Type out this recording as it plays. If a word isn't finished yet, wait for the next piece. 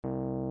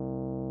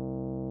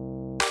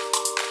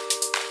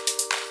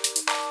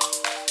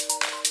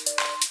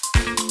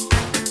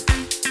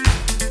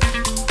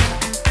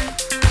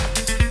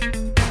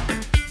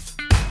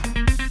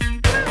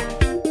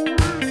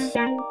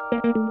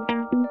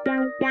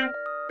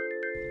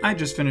I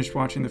just finished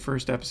watching the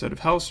first episode of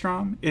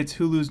Hellstrom. It's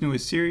Hulu's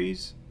newest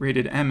series,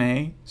 rated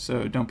MA,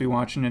 so don't be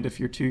watching it if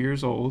you're 2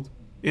 years old.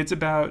 It's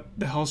about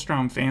the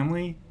Hellstrom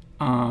family.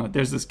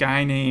 There's this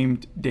guy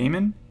named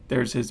Damon.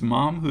 There's his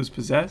mom, who's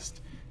possessed.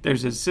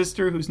 There's his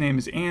sister, whose name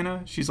is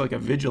Anna. She's like a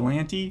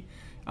vigilante.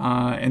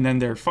 And then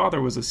their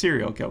father was a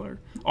serial killer.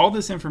 All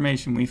this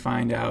information we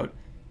find out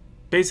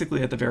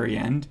basically at the very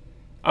end.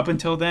 Up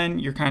until then,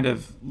 you're kind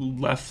of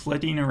left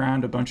flitting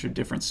around a bunch of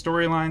different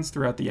storylines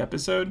throughout the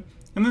episode.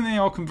 And then they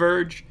all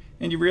converge,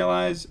 and you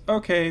realize,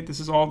 okay, this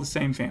is all the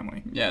same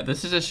family. Yeah,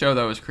 this is a show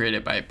that was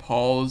created by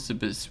Paul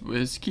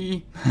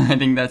Zbyszewski. I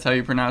think that's how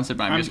you pronounce it,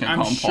 but I'm just going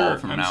to call him Paul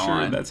from now on.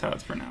 I'm sure that's how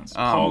it's pronounced.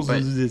 Paul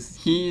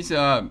he's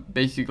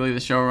basically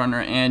the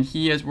showrunner, and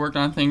he has worked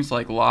on things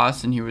like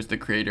Lost, and he was the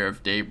creator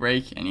of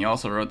Daybreak, and he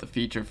also wrote the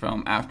feater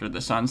film After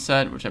the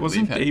Sunset, which I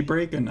believe Wasn't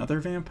Daybreak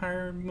another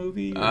vampire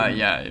movie?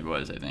 Yeah, it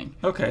was, I think.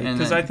 Okay,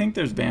 because I think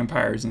there's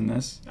vampires in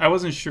this. I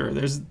wasn't sure.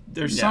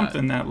 There's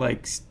something that,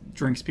 like,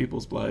 drinks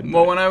people's blood.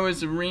 Well, when I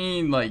was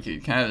reading like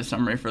kind of the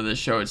summary for this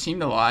show, it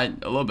seemed a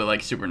little bit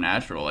like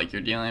Supernatural. Like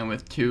you're dealing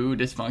with two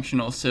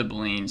dysfunctional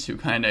siblings who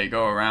kind of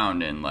go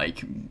around and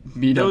like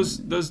beat those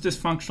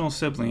dysfunctional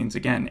siblings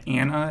again,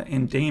 Anna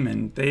and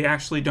Damon. They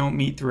actually don't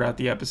meet throughout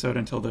the episode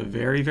until the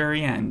very,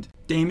 very end.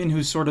 Damon,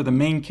 who's sort of the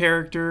main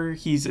character,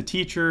 he's a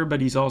teacher,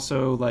 but he's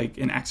also like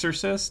an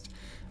exorcist.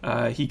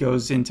 He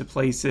goes into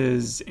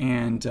places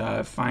and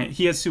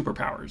he has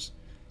superpowers.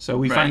 So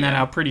we find that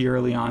out pretty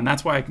early on.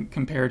 That's why I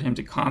compared him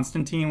to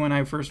Constantine when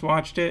I first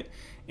watched it.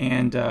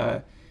 And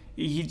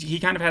he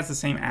kind of has the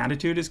same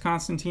attitude as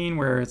Constantine,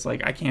 where it's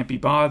like, I can't be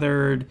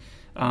bothered.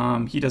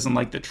 He doesn't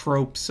like the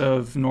tropes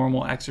of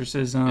normal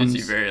exorcisms.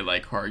 Is he very,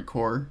 like,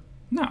 hardcore?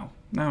 No,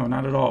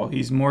 not at all.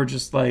 He's more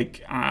just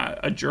like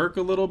a jerk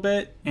a little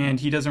bit, and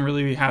he doesn't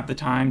really have the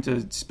time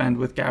to spend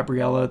with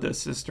Gabriella, the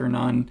sister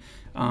nun,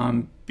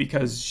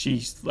 because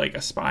she's like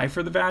a spy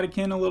for the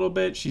Vatican a little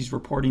bit. She's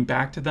reporting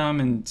back to them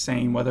and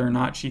saying whether or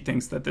not she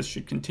thinks that this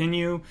should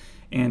continue.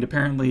 And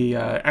apparently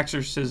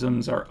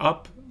exorcisms are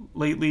up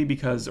lately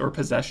or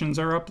possessions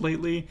are up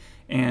lately,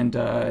 and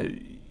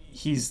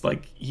he's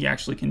like, he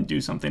actually can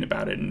do something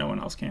about it and no one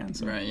else can.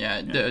 So, right,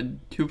 yeah.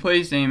 Who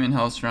plays Damon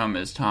Hellstrom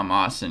is Tom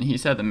Austin.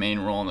 He's had the main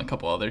role in a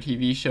couple other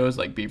TV shows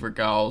like Beaver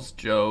Gals,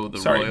 Joe, The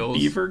Royals.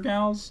 Beaver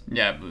Gals?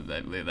 Yeah, I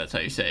believe that's how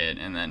you say it.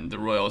 And then The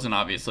Royals and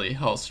obviously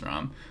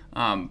Hellstrom.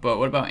 But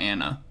what about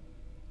Anna?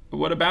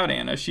 What about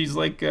Anna? She's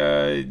like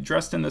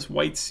dressed in this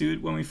white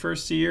suit when we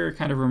first see her. It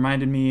kind of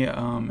reminded me,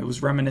 it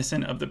was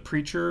reminiscent of the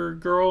Preacher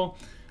girl.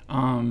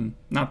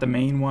 Not the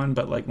main one,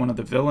 but like one of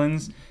the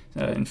villains.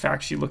 In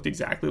fact, she looked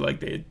exactly like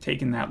they had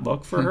taken that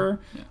look for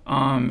her.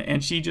 Yeah.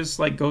 And she just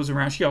like goes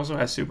around. She also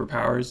has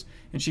superpowers,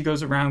 and she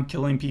goes around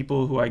killing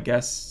people who I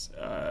guess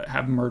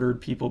have murdered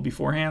people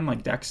beforehand,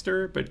 like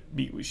Dexter. But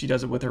she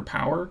does it with her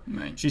power.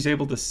 Right. She's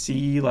able to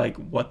see like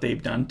what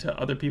they've done to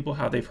other people,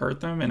 how they've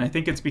hurt them. And I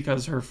think it's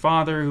because her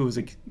father, who was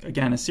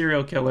again a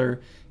serial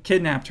killer,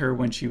 kidnapped her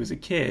when she was a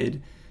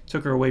kid,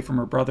 took her away from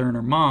her brother and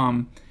her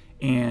mom.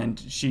 And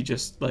she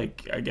just,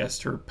 like, I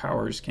guess her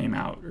powers came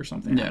out or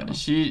something. Yeah,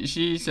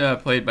 she's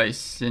played by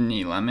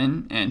Sydney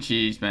Lemon, and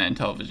she's been in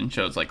television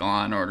shows like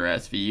Law & Order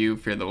SVU,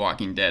 Fear the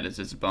Walking Dead as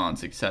Isabel, and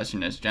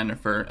Succession as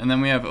Jennifer. And then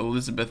we have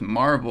Elizabeth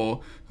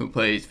Marvel, who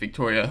plays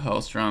Victoria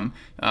Hellstrom.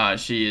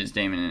 She is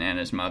Damon and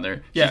Anna's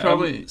mother.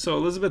 So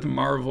Elizabeth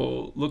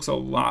Marvel looks a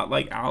lot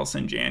like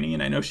Allison Janney,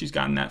 and I know she's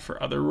gotten that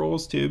for other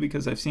roles, too,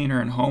 because I've seen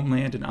her in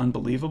Homeland and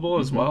Unbelievable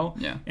as well.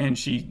 Yeah. And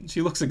she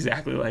looks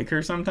exactly like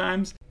her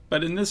sometimes.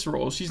 But in this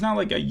role, she's not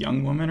like a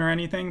young woman or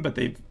anything, but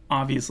they've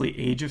obviously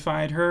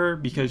ageified her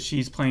because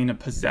she's playing a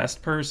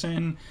possessed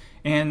person.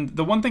 And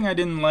the one thing I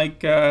didn't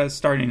like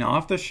starting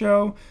off the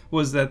show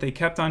was that they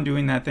kept on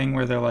doing that thing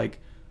where they're like,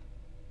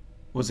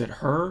 was it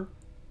her?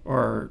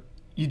 Or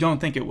you don't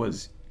think it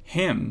was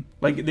him.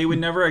 Like, they would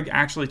never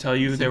actually tell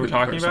you who they were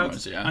talking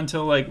about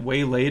until like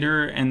way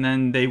later, and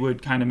then they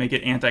would kind of make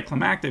it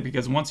anticlimactic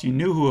because once you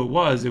knew who it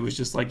was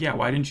just like, yeah,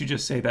 why didn't you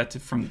just say that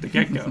from the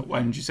get-go? Why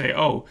didn't you say,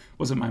 oh,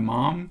 was it my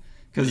mom?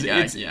 Because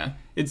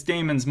it's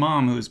Damon's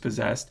mom who's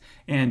possessed,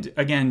 and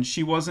again,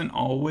 she wasn't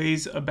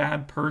always a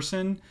bad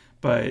person,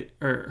 but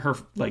her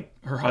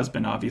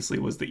husband obviously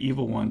was the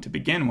evil one to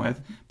begin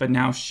with, but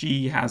now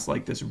she has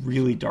like this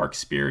really dark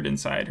spirit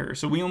inside her.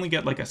 So we only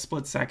get like a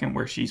split second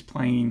where she's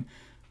playing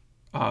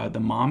the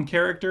mom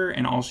character,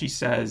 and all she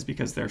says,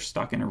 because they're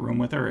stuck in a room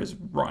with her, is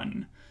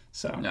run.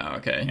 So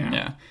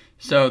yeah.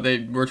 So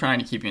they were trying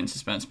to keep you in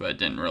suspense, but it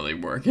didn't really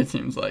work, it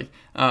seems like.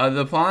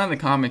 The plot of the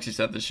comics is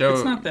that the show...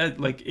 It's not that,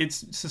 like,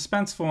 it's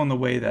suspenseful in the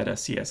way that a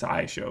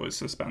CSI show is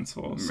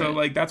suspenseful. Right. So,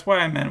 like, that's what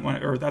I meant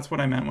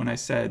when I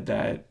said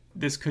that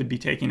this could be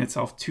taking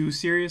itself too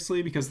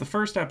seriously, because the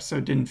first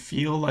episode didn't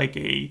feel like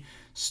a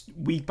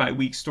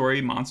week-by-week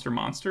story,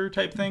 monster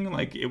type thing,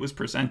 like it was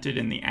presented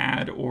in the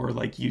ad, or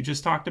like you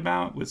just talked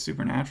about with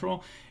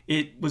Supernatural.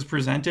 It was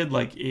presented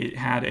like it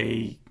had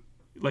a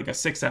like a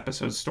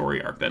 6-episode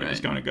story arc that it was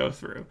going to go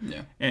through.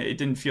 Yeah. And it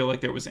didn't feel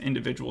like there was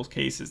individual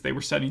cases. They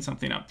were setting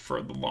something up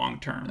for the long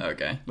term.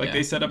 Okay. Like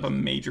they set up a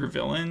major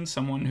villain,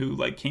 someone who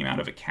like came out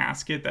of a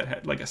casket that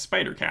had like a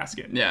spider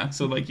casket. Yeah.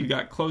 So like you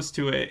got close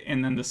to it,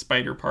 and then the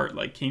spider part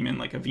like came in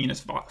like a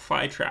Venus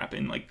flytrap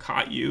and like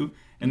caught you.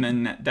 And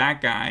then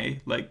that guy,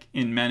 like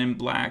in Men in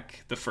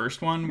Black, the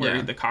first one,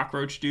 where the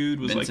cockroach dude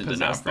was Vincent like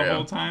possessed the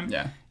whole time.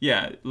 Yeah.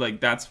 Yeah, like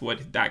that's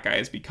what that guy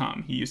has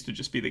become. He used to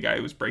just be the guy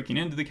who was breaking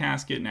into the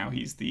casket. Now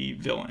he's the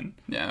villain.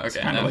 Yeah, okay. It's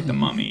kind of like The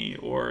Mummy,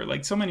 or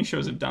like so many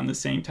shows have done the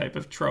same type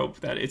of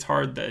trope that it's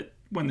hard that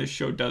when this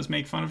show does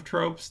make fun of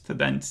tropes to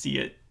then see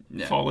it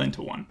fall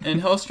into one.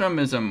 And Hellstrom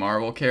is a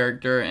Marvel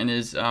character, and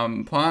his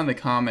plot in the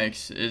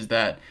comics is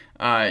that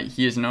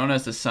he is known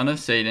as the Son of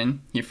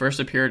Satan. He first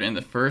appeared in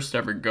the first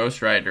ever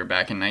Ghost Rider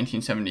back in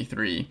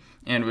 1973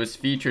 and was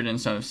featured in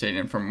Son of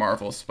Satan for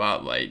Marvel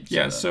Spotlight.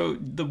 Yeah, so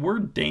the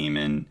word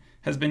daemon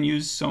has been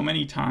used so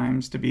many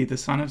times to be the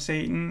son of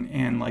Satan,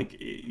 and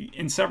like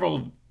in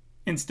several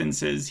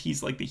instances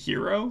he's like the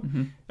hero,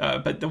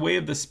 but the way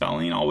of the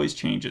spelling always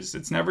changes.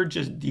 It's never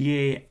just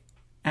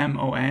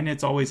D-A-M-O-N,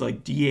 it's always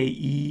like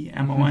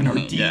D-A-E-M-O-N or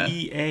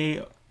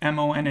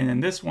D-E-A-M-O-N, and in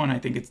this one I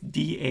think it's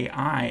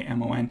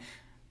D-A-I-M-O-N.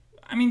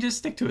 I mean, just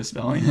stick to a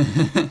spelling.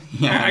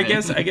 I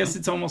guess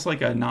it's almost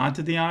like a nod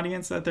to the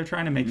audience that they're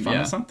trying to make fun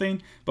of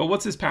something. But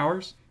what's his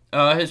powers?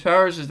 His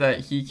powers is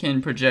that he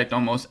can project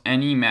almost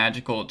any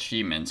magical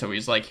achievement. So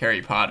he's like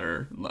Harry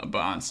Potter, but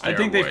on steroids. I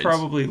think they've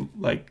probably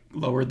like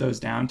lowered those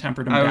down,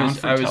 tempered them down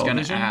for television. I was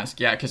going to ask,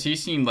 because he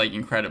seemed like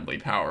incredibly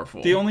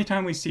powerful. The only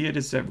time we see it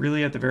is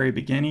really at the very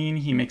beginning.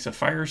 He makes a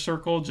fire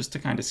circle just to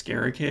kind of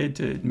scare a kid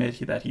to admit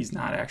that he's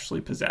not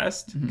actually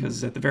possessed.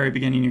 Because at the very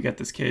beginning, you get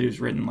this kid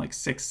who's written like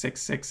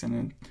 666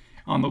 and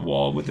on the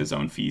wall with his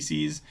own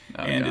feces,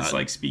 it's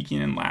like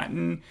speaking in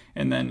Latin,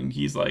 and then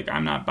he's like,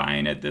 I'm not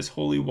buying it, this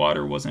holy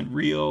water wasn't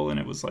real, and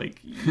it was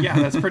like, yeah,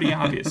 that's pretty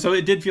obvious. So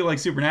it did feel like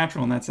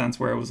supernatural in that sense,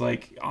 where it was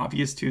like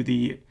obvious to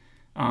the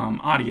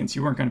audience.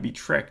 You weren't going to be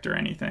tricked or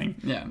anything,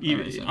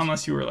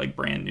 unless you were like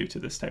brand new to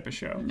this type of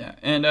show.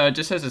 And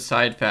just as a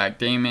side fact,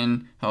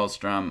 Damon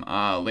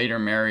Hellstrom later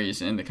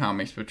marries in the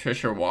comics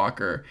Patricia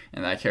Walker,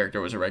 and that character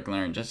was a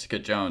regular in Jessica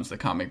Jones, the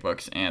comic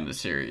books, and the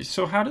series.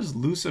 So how does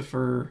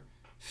Lucifer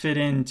fit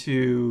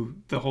into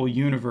the whole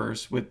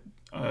universe with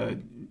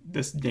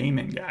this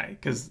Damon guy?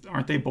 Because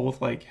aren't they both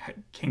like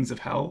kings of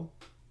hell,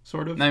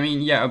 sort of? I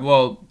mean, yeah,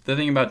 well, the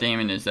thing about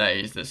Damon is that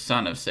he's the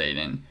son of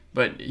Satan,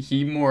 but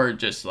he more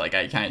just like,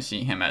 I kind of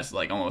see him as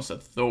like almost a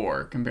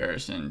Thor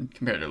comparison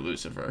compared to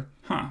Lucifer.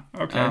 Huh,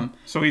 okay.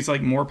 So he's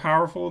like more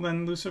powerful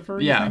than Lucifer,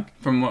 you think?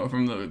 From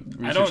the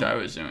research I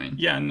was doing.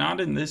 Yeah,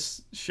 not in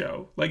this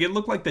show. Like, it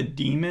looked like the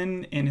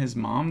demon in his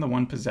mom, the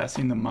one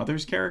possessing the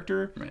mother's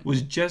character,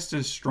 was just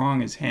as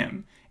strong as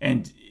him.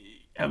 And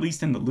at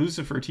least in the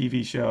Lucifer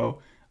TV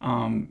show,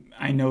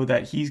 I know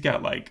that he's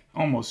got like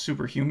almost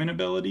superhuman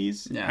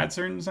abilities at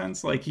certain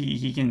sense. Like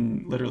he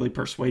can literally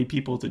persuade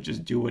people to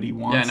just do what he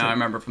wants. Yeah, no, I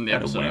remember from the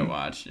episode I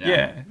watched.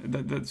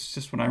 That's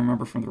just what I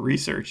remember from the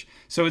research.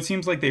 So it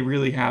seems like they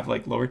really have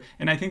like lowered,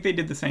 and I think they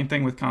did the same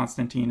thing with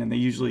Constantine, and they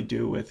usually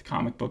do with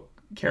comic book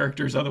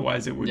characters.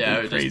 Otherwise it would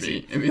be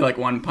crazy. It'd be like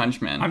One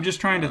Punch Man. I'm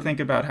just trying to think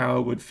about how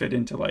it would fit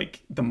into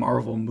like the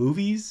Marvel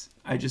movies.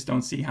 I just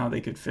don't see how they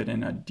could fit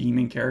in a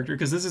demon character,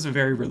 because this is a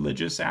very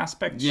religious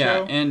aspect show.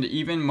 Yeah, and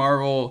even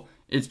Marvel,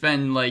 it's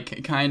been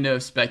like kind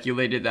of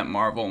speculated that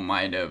Marvel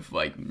might have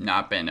like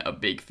not been a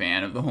big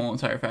fan of the whole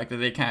entire fact that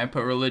they kind of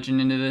put religion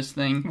into this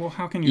thing. Well,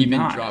 how can you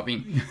not?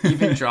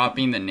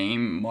 dropping the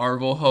name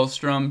Marvel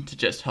Hellstrom to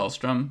just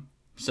Hellstrom.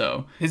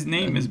 So his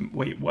name is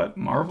what?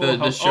 Marvel?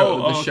 The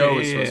show was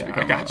supposed to be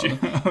called I got you.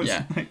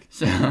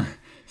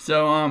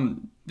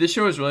 This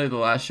show is really the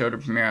last show to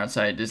premiere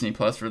outside Disney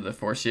Plus for the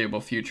foreseeable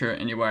future,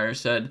 IndieWire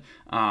said,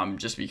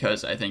 just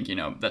because I think,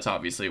 that's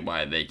obviously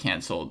why they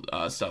canceled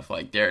stuff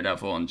like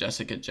Daredevil and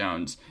Jessica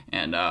Jones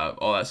and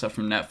all that stuff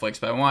from Netflix.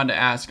 But I wanted to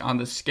ask, on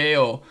the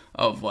scale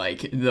of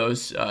like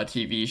those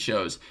TV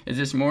shows, is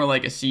this more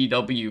like a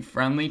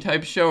CW-friendly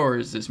type show, or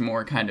is this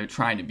more kind of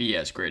trying to be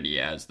as gritty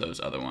as those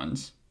other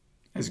ones?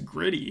 As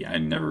gritty? I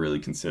never really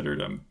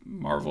considered a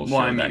Marvel show.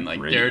 Well, I mean, like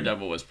gritty.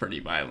 Daredevil was pretty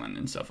violent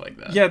and stuff like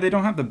that. Yeah, they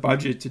don't have the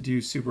budget to do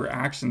super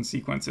action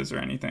sequences or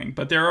anything,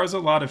 but there is a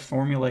lot of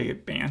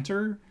formulaic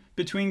banter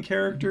between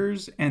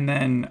characters, and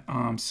then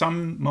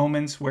some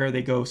moments where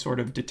they go sort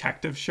of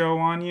detective show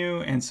on you,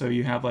 and so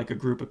you have like a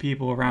group of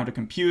people around a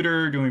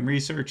computer doing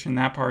research, and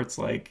that part's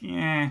like,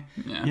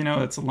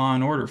 it's a Law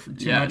and Order for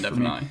too much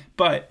definitely. for me.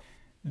 But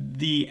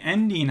the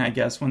ending, I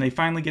guess, when they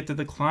finally get to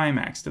the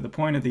climax, to the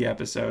point of the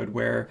episode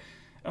where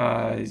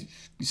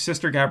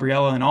Sister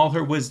Gabriella, and all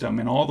her wisdom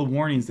and all the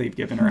warnings they've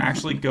given her,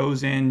 actually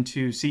goes in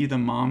to see the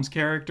mom's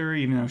character,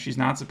 even though she's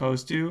not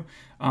supposed to.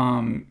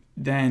 And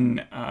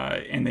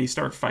they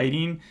start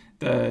fighting.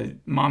 The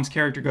mom's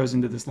character goes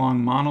into this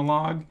long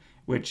monologue,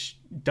 which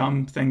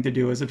dumb thing to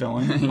do as a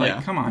villain.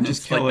 Like, come on,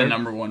 just kill her. The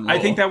number one rule. I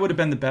think that would have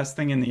been the best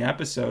thing in the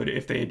episode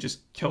if they had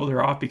just killed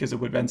her off, because it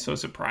would have been so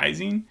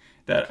surprising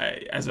that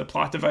as a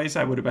plot device,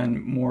 I would have been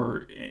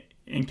more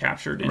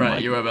captured in Right,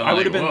 like, you would have been I would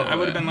like, have been whoa, I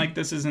would have been like,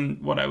 this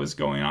isn't what I was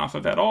going off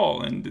of at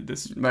all, and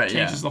this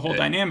changes the whole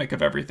dynamic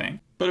of everything.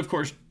 But of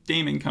course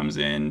Damon comes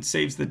in,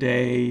 saves the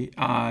day.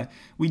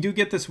 We do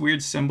get this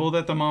weird symbol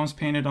that the mom's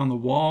painted on the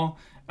wall,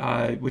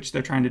 which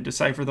they're trying to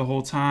decipher the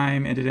whole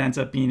time, and it ends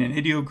up being an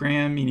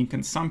ideogram meaning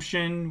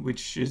consumption,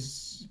 which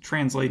is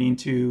translating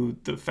to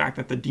the fact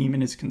that the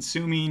demon is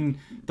consuming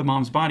the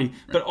mom's body.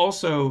 But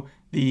also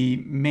the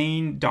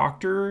main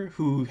doctor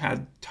who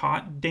had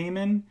taught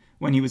Damon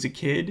when he was a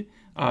kid,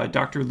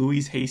 Dr.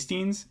 Louise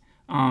Hastings,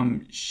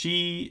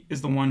 she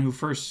is the one who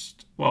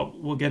first, well,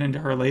 we'll get into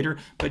her later,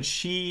 but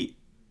she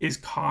is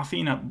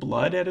coughing up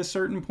blood at a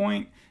certain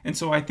point, and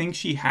so I think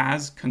she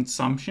has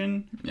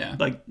consumption,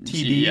 like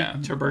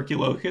TB,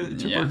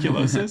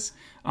 tuberculosis,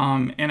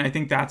 and I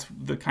think that's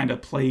the kind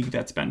of plague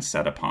that's been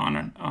set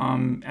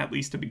upon, at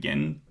least to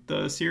begin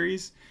the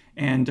series.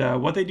 And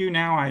what they do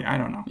now, I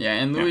don't know. Yeah,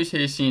 and Louise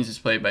Hastings is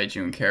played by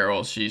June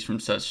Carroll. She's from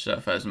such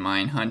stuff as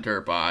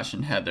Mindhunter, Bosch,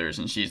 and Heathers,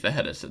 and she's the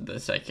head of the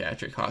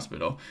psychiatric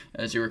hospital.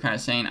 As you were kind of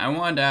saying, I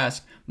wanted to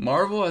ask,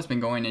 Marvel has been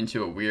going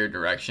into a weird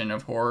direction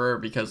of horror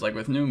because, like,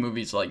 with new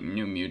movies like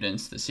New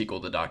Mutants, the sequel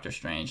to Doctor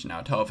Strange,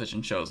 now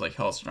television shows like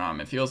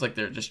Hellstrom, it feels like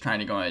they're just trying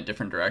to go in a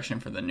different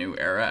direction for the new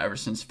era ever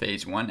since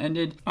Phase 1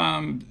 ended.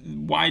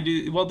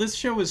 Well, this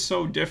show is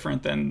so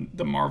different than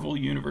the Marvel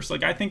universe.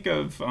 Like, I think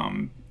of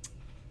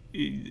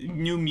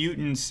New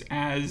Mutants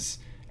as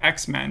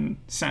X-Men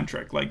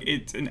centric. Like,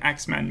 it's an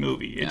X-Men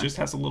movie. It just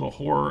has a little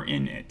horror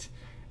in it.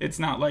 It's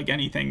not like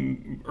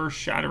anything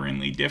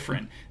earth-shatteringly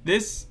different.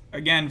 This,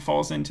 again,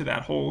 falls into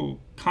that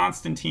whole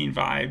Constantine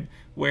vibe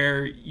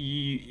where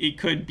it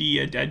could be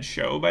a dead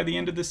show by the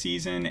end of the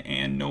season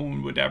and no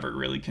one would ever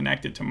really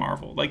connect it to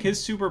Marvel. Like, his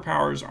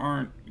superpowers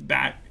aren't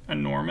that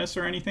enormous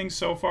or anything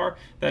so far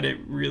that it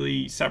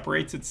really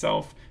separates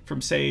itself from,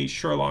 say,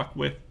 Sherlock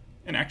with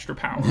an extra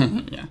power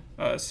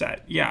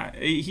set. Yeah,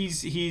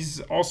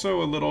 he's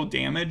also a little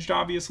damaged,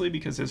 obviously,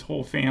 because his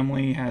whole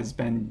family has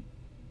been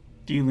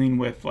dealing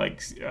with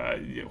like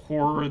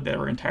horror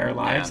their entire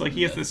lives. Like,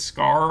 he has this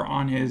scar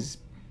on his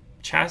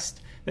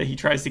chest that he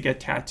tries to get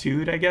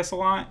tattooed, I guess, a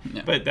lot,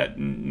 but that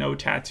no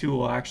tattoo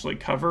will actually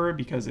cover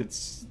because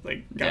it's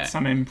like got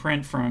some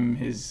imprint from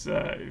his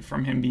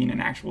from him being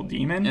an actual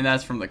demon. And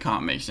that's from the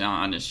comics.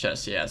 On his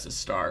chest he has a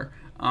star.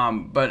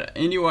 But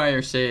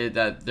IndieWire say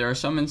that there are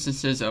some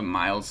instances of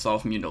mild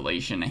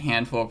self-mutilation, a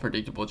handful of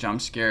predictable jump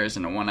scares,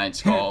 and a one-eyed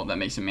skull that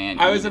makes a man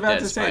I was about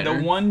to say,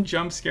 the one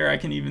jump scare I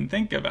can even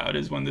think about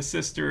is when the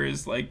sister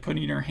is like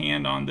putting her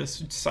hand on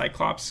this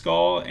Cyclops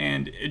skull,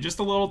 and just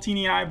a little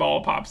teeny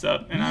eyeball pops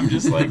up, and I'm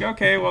just like,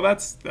 okay, well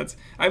that's.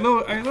 I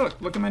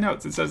look at my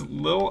notes. It says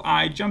little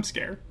eye jump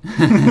scare.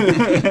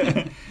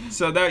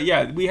 So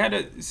that we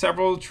had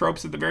several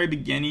tropes at the very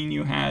beginning.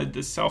 You had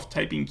the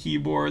self-typing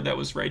keyboard that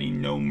was writing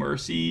 "No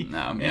Mercy."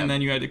 And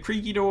then you had the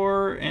creaky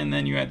door, and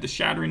then you had the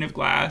shattering of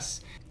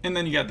glass, and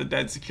then you got the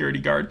dead security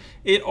guard.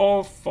 It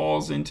all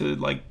falls into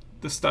like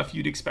the stuff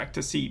you'd expect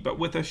to see. But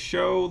with a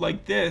show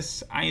like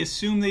this, I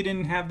assume they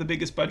didn't have the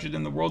biggest budget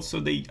in the world, so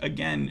they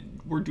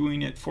again were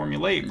doing it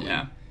formulaically.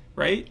 Yeah.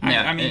 Right?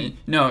 Yeah. I mean,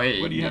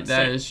 what do you have to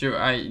that say? is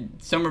true.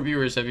 Some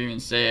reviewers have even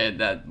said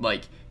that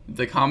like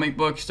the comic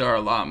books are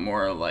a lot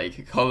more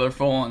like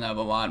colorful and have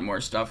a lot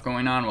more stuff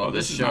going on. Well,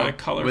 this show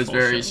was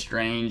very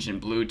strange and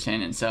blue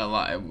tint and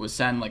it was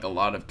set in like a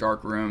lot of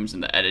dark rooms,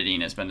 and the editing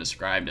has been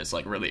described as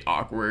like really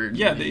awkward.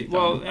 Yeah,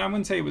 I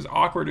wouldn't say it was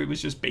awkward. It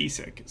was just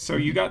basic. So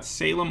you got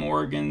Salem,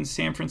 Oregon,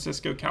 San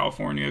Francisco,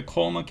 California,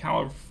 Colma,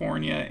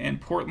 California,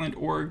 and Portland,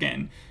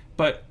 Oregon.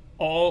 But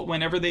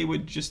whenever they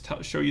would just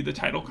show you the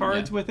title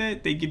cards with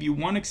it, they'd give you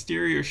one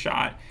exterior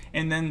shot,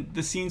 and then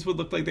the scenes would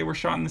look like they were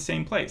shot in the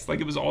same place.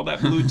 Like, it was all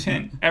that blue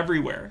tint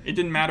everywhere. It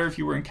didn't matter if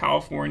you were in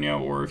California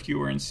or if you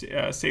were in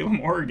Salem,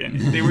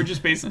 Oregon. They were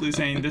just basically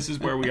saying, this is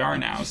where we are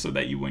now, so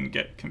that you wouldn't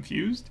get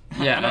confused.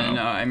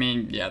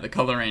 The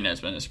coloring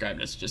has been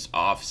described as just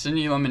off.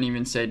 Sidney Lumet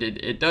even said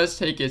it does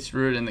take its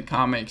root in the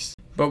comics,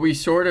 but we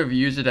sort of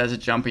use it as a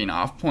jumping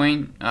off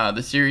point.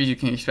 The series, you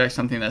can expect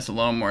something that's a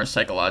little more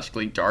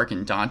psychologically dark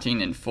and daunting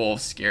and full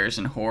of scares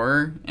and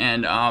horror.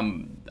 And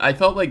I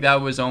felt like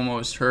that was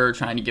almost her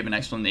trying to give an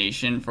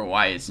explanation for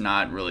why it's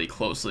not really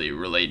closely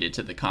related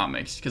to the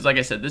comics. Because like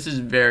I said, this is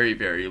very,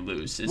 very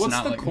loose. It's What's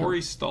not the like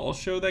Corey Stoll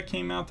show that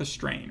came out? The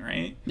Strain,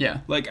 right? Yeah.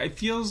 Like, it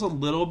feels a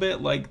little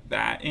bit like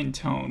that in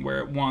tone, where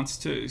it wants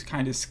to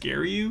kind of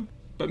scare you.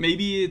 But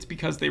maybe it's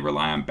because they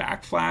rely on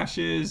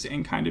backflashes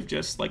and kind of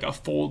just like a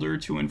folder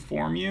to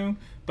inform you.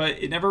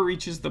 But it never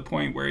reaches the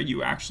point where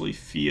you actually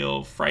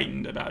feel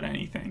frightened about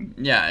anything.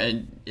 Yeah,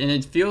 and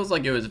it feels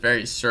like it was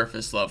very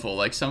surface level.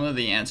 Like, some of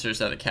the answers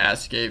that the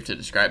cast gave to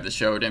describe the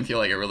show didn't feel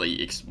like it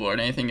really explored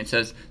anything. It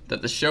says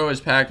that the show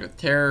is packed with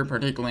terror,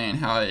 particularly in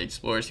how it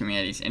explores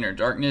humanity's inner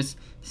darkness,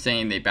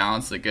 saying they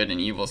balance the good and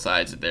evil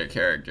sides of their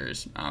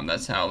characters.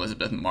 That's how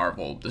Elizabeth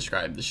Marvel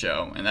described the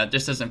show, and that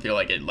just doesn't feel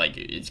like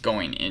it's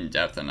going in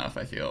depth enough.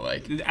 I feel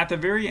like at the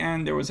very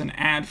end there was an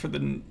ad for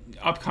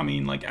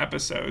upcoming like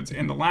episodes,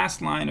 and the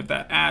last line of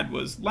that ad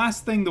was,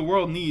 "Last thing the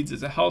world needs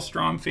is a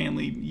Hellstrom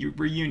family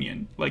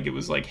reunion." Like it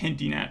was like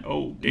hinting at,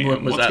 oh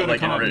damn, what's going to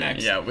come up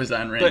next? Yeah, was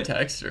that in written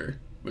text, or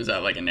was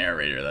that like a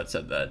narrator that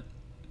said that?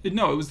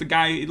 No, it was the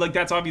guy. Like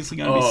that's obviously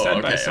going to be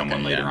said by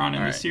someone later on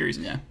in the series.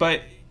 Yeah.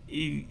 But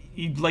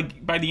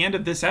like by the end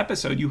of this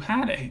episode, you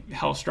had a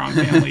Hellstrom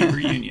family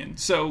reunion.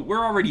 So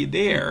we're already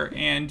there,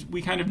 and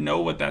we kind of know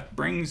what that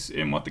brings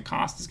and what the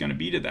cost is going to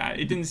be to that.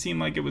 It didn't seem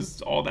like it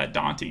was all that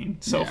daunting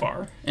so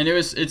far. And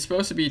it's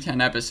supposed to be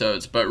 10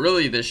 episodes, but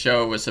really this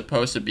show was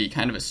supposed to be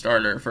kind of a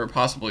starter for a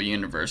possible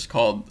universe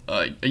called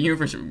a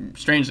universe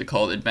strangely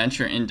called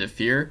Adventure into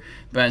Fear,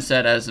 but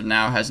instead as of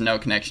now has no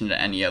connection to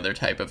any other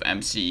type of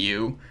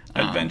MCU.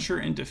 Adventure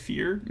into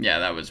Fear? Yeah,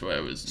 that was what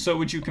it was. So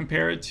would you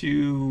compare it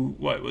to,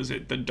 what was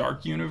it, the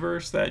Dark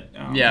Universe that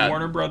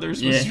Warner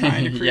Brothers was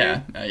trying to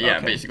create?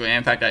 Basically.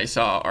 In fact, I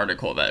saw an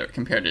article that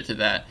compared it to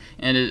that.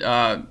 And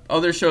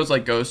other shows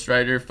like Ghost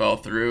Rider fell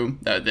through.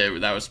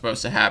 That was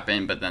supposed to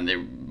happen, but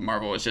then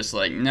Marvel was just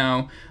like,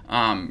 no.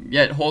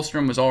 Yet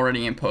Holstrom was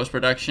already in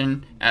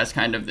post-production as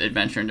kind of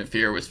Adventure into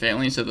Fear was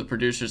failing, so the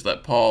producers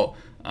let Paul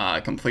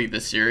complete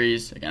the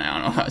series. Again, I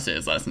don't know how to say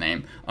his last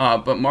name.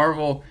 But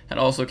Marvel had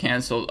also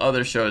canceled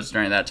other shows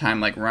during that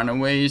time, like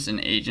Runaways and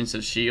Agents of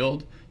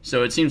S.H.I.E.L.D.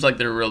 So it seems like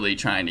they're really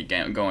trying to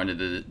go into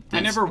the...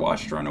 I never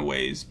watched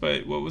Runaways,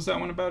 but what was that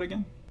one about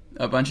again?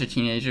 A bunch of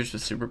teenagers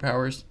with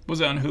superpowers. Was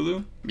it on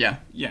Hulu? Yeah.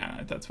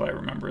 Yeah, that's why I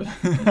remember.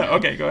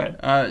 Okay, go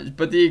ahead.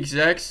 But the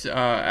execs,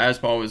 as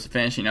Paul was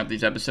finishing up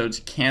these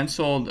episodes,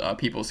 canceled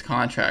people's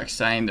contracts,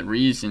 citing the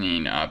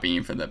reasoning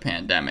being for the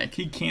pandemic.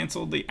 He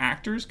canceled the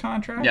actors'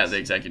 contracts? Yeah, the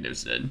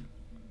executives did.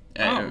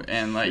 And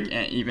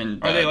even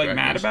are they like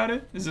mad about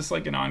it? Is this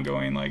like an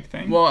ongoing like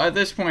thing? Well, at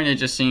this point, it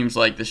just seems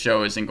like the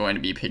show isn't going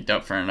to be picked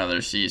up for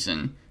another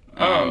season.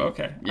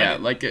 Okay. Yeah,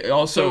 like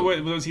also.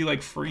 So was he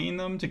like freeing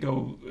them to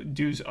go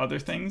do other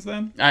things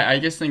then? I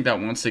just think that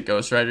once the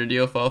Ghost Rider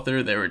deal fell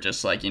through, they were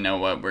just like, you know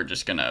what, we're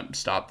just gonna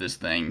stop this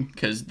thing,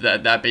 because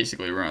that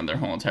basically ruined their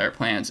whole entire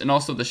plans. And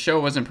also, the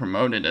show wasn't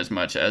promoted as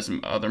much as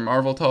other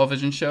Marvel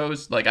television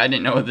shows. Like, I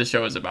didn't know what the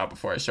show was about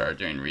before I started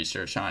doing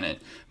research on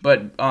it.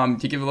 But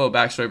to give a little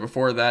backstory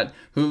before that,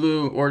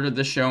 Hulu ordered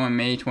the show in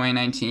May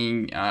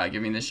 2019,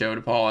 giving the show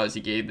to Paul as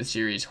he gave the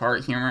series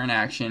heart, humor, and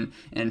action.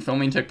 And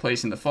filming took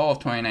place in the fall of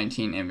 2019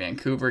 in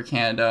Vancouver,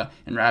 Canada,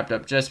 and wrapped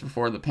up just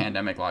before the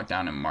pandemic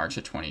lockdown in March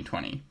of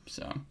 2020.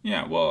 So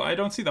yeah, well, I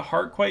don't see the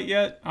heart quite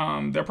yet.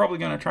 They're probably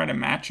going to try to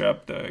match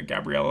up the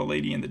Gabriella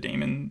lady and the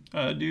Damon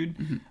dude.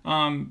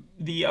 Mm-hmm.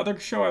 The other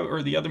show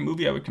or the other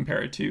movie I would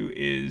compare it to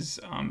is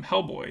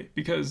Hellboy,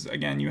 because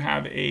again, you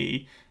have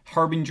a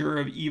harbinger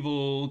of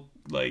evil,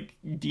 like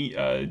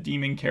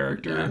demon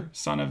character,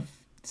 son of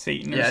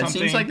Satan or something. Yeah, it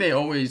seems like they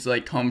always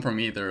like come from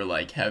either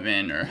like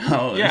heaven or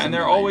hell. Yeah, and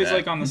they're always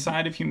like on the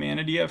side of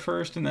humanity at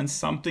first, and then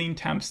something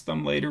tempts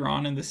them later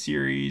on in the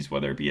series,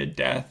 whether it be a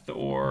death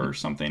or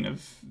something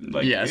of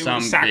like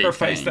some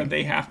sacrifice that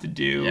they have to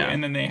do,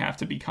 and then they have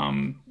to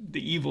become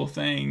the evil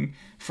thing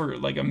for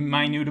like a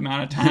minute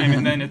amount of time,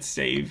 and then it's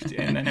saved,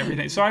 and then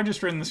everything. So I've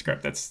just written the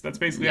script. That's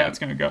basically how it's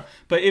going to go.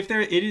 But if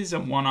it is a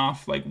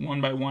one-off, like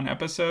one-by-one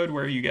episode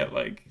where you get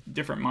like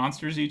different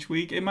monsters each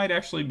week, it might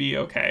actually be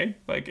okay.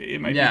 Like it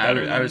might be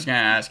better. I was going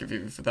to ask if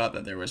you thought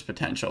that there was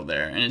potential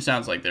there, and it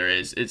sounds like there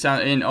is.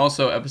 And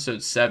also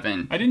episode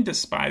 7. I didn't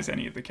despise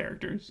any of the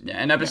characters. Yeah,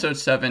 and episode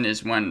 7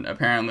 is when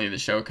apparently the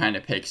show kind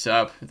of picks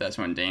up. That's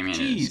when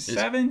Damien is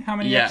 7? How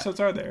many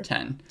episodes are there?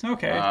 10.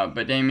 Okay.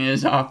 But Damien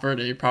is offered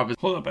a proposition.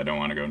 Hold up, I don't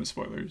want to go into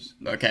spoilers.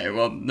 Okay,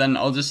 well, then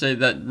I'll just say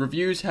that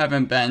reviews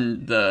haven't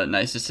been the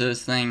nicest of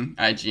this thing.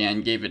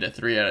 IGN gave it a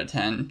 3 out of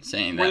 10,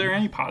 saying that... Were there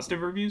any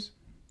positive reviews?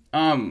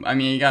 I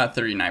mean, you got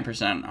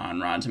 39% on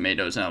Rotten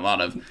Tomatoes and a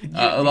lot of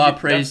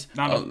praise. That's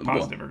not a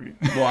positive review.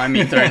 Well, I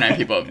mean,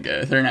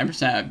 39%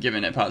 have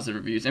given it positive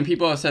reviews, and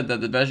people have said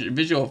that the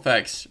visual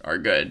effects are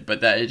good,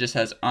 but that it just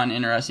has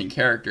uninteresting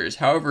characters.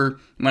 However,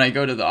 when I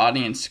go to the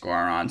audience score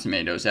on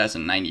Tomatoes, it has a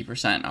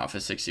 90% off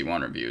of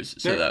 61 reviews.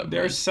 So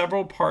there are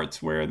several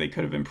parts where they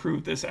could have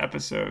improved this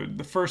episode.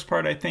 The first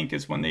part, I think,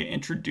 is when they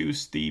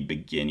introduced the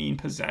beginning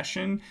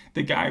possession.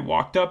 The guy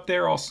walked up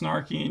there all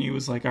snarky, and he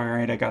was like, all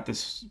right, I got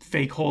this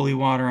fake holy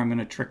water, I'm going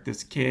to trick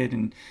this kid.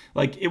 And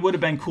like, it would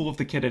have been cool if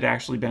the kid had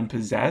actually been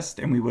possessed,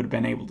 and we would have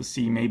been able to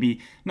see maybe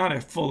not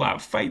a full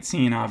out fight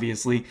scene,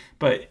 obviously,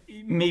 but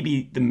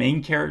maybe the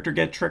main character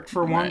get tricked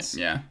for once,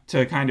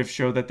 to kind of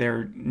show that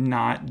they're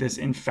not this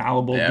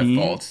infallible being.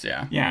 Faults,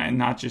 and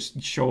not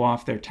just show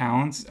off their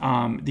talents.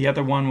 The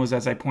other one was,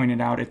 as I pointed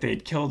out, if they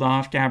had killed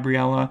off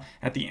Gabriella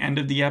at the end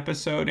of the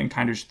episode and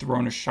kind of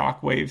thrown a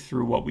shockwave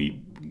through what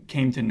we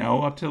came to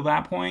know up to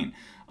that point.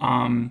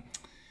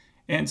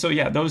 And so,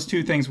 yeah, those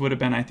two things would have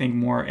been, I think,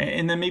 more.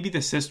 And then maybe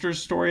the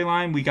sister's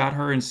storyline, we got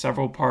her in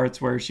several parts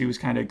where she was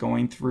kind of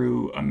going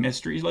through a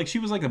mystery. Like, she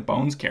was like a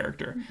Bones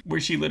character, where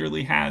she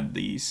literally had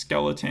the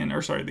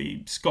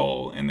the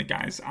skull and the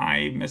guy's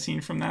eye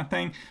missing from that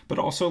thing, but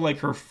also, like,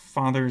 her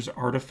father's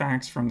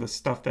artifacts from the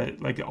stuff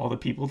that, like, all the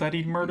people that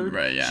he'd murdered.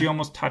 Right, yeah. She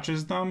almost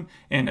touches them,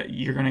 and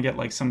you're going to get,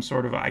 like, some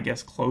sort of, I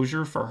guess,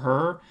 closure for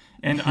her.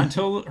 And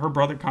until her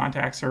brother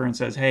contacts her and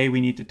says, hey, we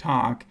need to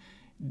talk,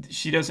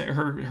 she doesn't.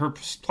 Her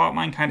plot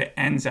line kind of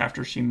ends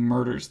after she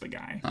murders the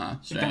guy.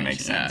 If that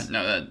makes sense. Yeah,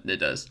 no, that it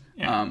does.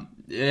 Yeah.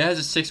 It has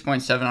a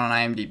 6.7 on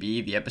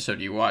IMDb. The episode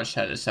you watched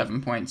had a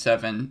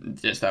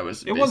 7.7. Just that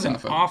was. It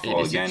wasn't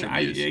awful. Again,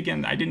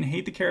 I didn't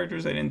hate the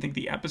characters. I didn't think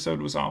the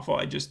episode was awful.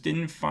 I just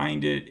didn't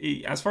find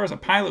it. As far as a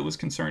pilot was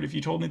concerned, if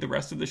you told me the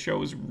rest of the show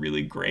was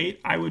really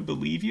great, I would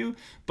believe you.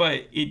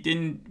 But it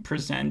didn't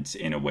present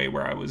in a way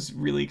where I was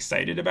really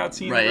excited about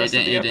seeing the rest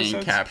of the episodes. It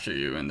didn't capture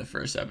you in the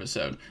first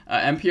episode.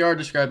 NPR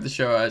described the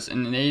show as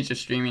in an age of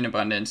streaming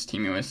abundance,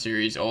 teeming with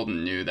series old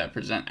and new that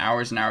present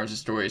hours and hours of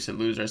stories to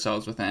lose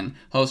ourselves within.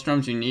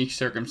 Hellstrom's unique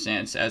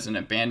circumstance as an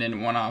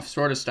abandoned one-off,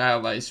 sort of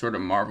stylized, sort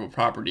of Marvel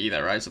property that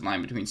rides the line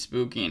between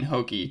spooky and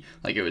hokey,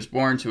 like it was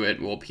born to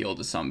it, will appeal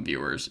to some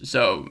viewers.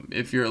 So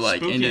if you're like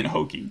spooky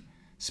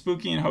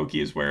and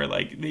hokey is where,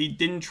 like, they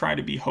didn't try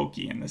to be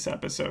hokey in this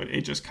episode.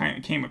 It just kind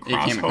of came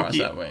across hokey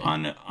that way.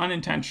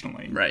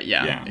 Unintentionally. Right,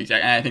 yeah,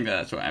 exactly. And I think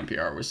that's what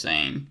NPR was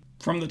saying.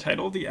 From the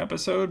title of the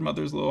episode,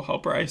 Mother's Little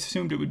Helper, I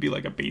assumed it would be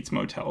like a Bates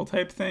Motel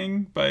type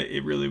thing, but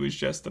it really was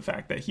just the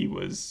fact that he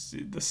was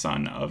the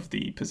son of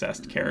the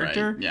possessed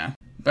character. Right, yeah.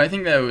 But I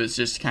think that was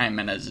just kind of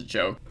meant as a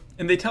joke.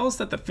 And they tell us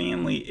that the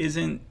family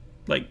isn't,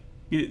 like,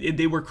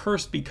 they were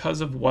cursed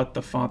because of what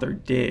the father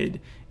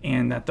did,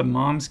 and that the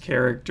mom's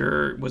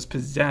character was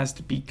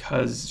possessed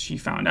because she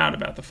found out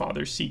about the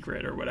father's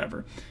secret or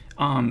whatever.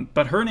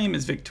 But her name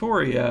is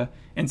Victoria,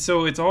 and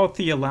so it's all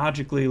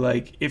theologically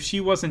like, if she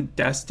wasn't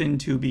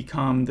destined to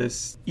become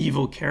this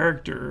evil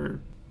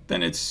character,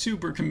 then it's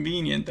super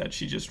convenient that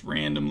she just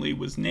randomly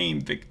was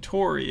named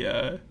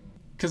Victoria.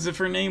 Because if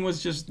her name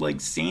was just, like,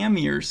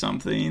 Sammy or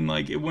something,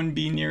 like, it wouldn't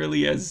be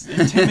nearly as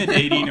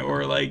intimidating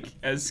or, like,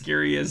 as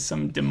scary as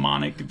some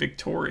demonic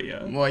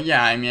Victoria. Well,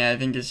 yeah, I mean, I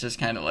think it's just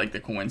kind of like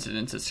the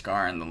coincidence of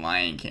Scar and the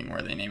Lion King,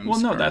 where they name him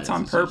Scar. Well, no, that's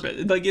on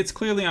purpose. Like, it's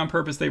clearly on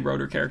purpose they wrote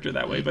her character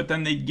that way, but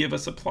then they give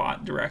us a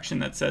plot direction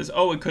that says,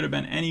 oh, it could have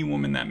been any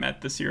woman that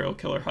met the serial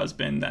killer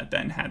husband that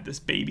then had this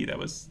baby that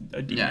was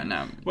a demon. Yeah,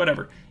 no.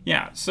 Whatever.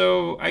 Yeah,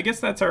 so I guess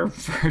that's our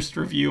first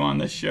review on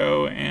the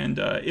show, and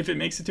if it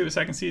makes it to a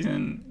second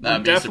season, we're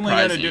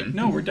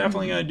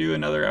definitely gonna do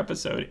another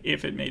episode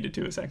if it made it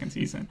to a second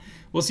season.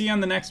 We'll see you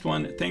on the next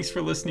one. Thanks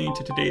for listening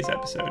to today's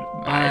episode.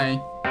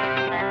 Bye.